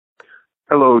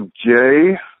Hello,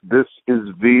 Jay. This is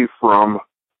V from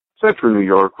Central New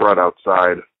York, right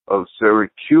outside of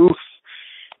Syracuse.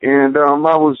 And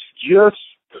I was just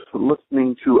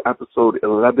listening to episode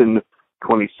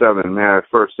 1127. May I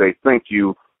first say thank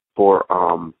you for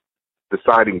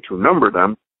deciding to number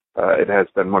them. It has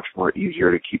been much more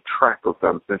easier to keep track of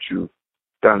them since you've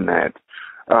done that.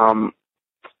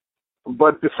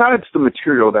 But besides the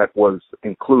material that was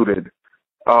included,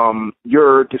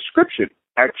 your description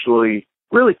actually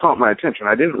really caught my attention.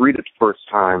 I didn't read it the first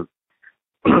time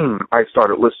I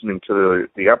started listening to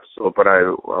the episode, but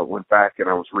I went back and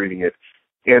I was reading it.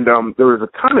 And there was a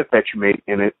comment that you made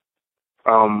in it,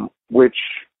 which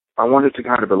I wanted to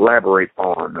kind of elaborate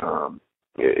on.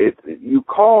 You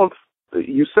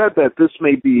said that this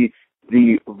may be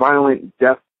the violent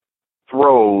death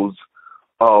throes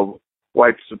of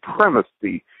white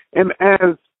supremacy. And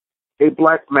as a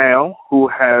black male who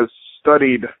has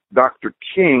studied Dr.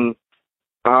 King,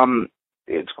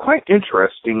 it's quite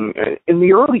interesting. In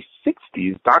the early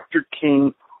 60s, Dr.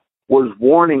 King was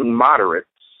warning moderates.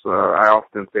 I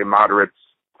often say moderates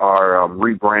are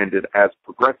rebranded as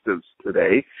progressives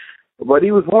today. But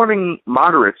he was warning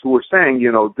moderates who were saying,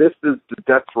 this is the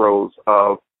death throes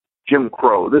of Jim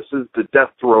Crow. This is the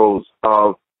death throes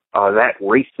of that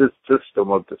racist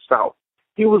system of the South.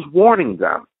 He was warning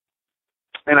them.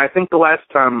 And I think the last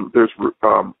time there's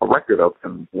a record of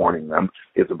him warning them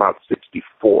is about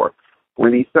 1964,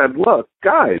 when he said, look,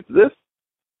 guys, this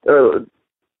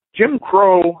Jim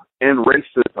Crow and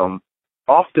racism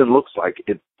often looks like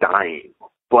it's dying,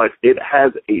 but it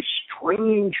has a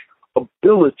strange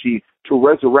ability to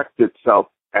resurrect itself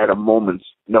at a moment's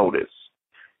notice.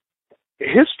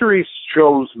 History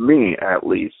shows me, at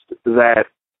least, that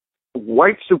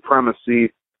white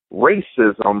supremacy,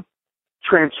 racism,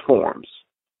 transforms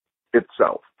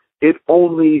itself. It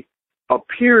only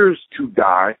appears to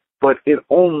die, but it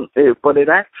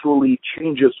actually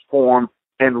changes form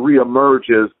and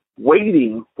reemerges,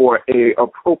 waiting for a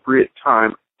appropriate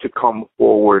time to come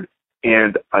forward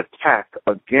and attack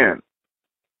again.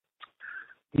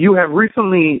 You have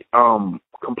recently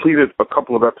completed a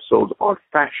couple of episodes on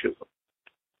fascism.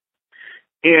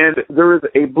 And there is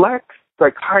a black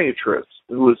psychiatrist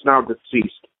who is now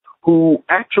deceased who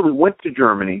actually went to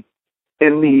Germany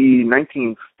in the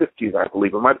 1950s, I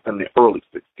believe. It might have been the early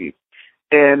 60s.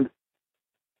 And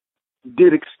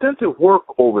did extensive work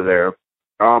over there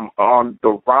on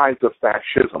the rise of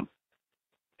fascism.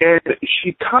 And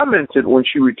she commented when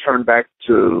she returned back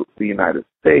to the United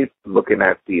States, looking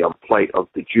at the plight of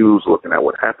the Jews, looking at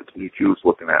what happened to the Jews,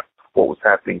 looking at what was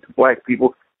happening to black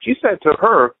people. She said to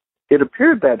her, it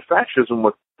appeared that fascism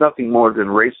was nothing more than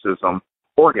racism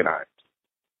organized.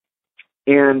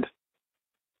 And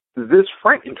this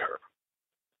frightened her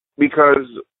because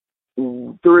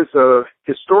there is a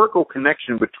historical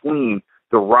connection between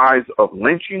the rise of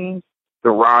lynchings,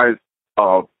 the rise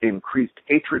of increased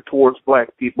hatred towards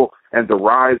black people, and the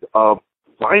rise of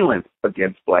violence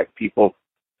against black people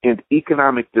and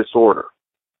economic disorder.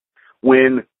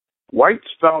 When whites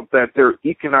felt that their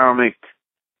economic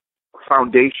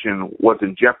foundation was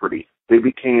in jeopardy, they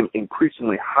became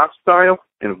increasingly hostile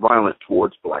and violent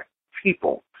towards black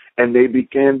people. And they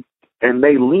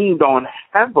leaned on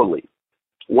heavily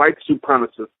white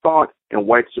supremacist thought and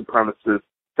white supremacist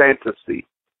fantasy.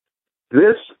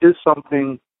 This is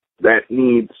something that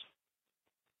needs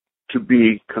to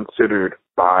be considered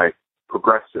by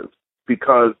progressives,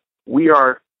 because we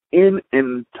are in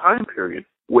a time period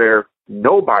where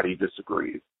nobody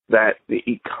disagrees that the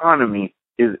economy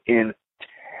is in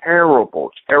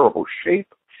terrible, terrible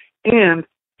shape. And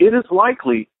it is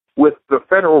likely, with the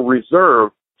Federal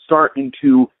Reserve starting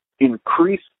to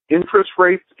increase interest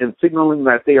rates and signaling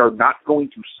that they are not going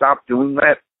to stop doing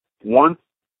that once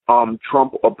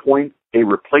Trump appoints a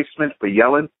replacement for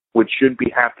Yellen, which should be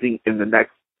happening in the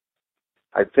next,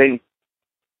 I think,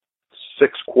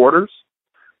 6 quarters.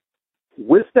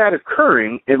 With that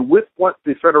occurring, and with what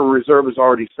the Federal Reserve is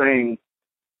already saying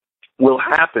will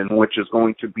happen, which is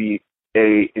going to be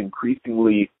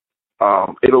increasingly,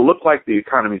 it'll look like the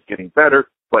economy is getting better,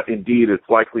 but indeed it's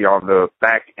likely on the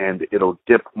back end it'll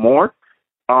dip more.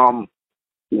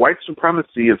 White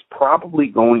supremacy is probably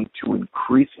going to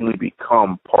increasingly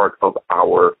become part of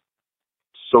our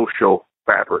social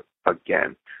fabric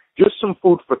again. Just some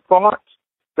food for thought.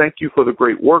 Thank you for the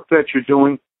great work that you're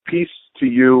doing. Peace to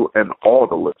you and all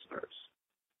the listeners.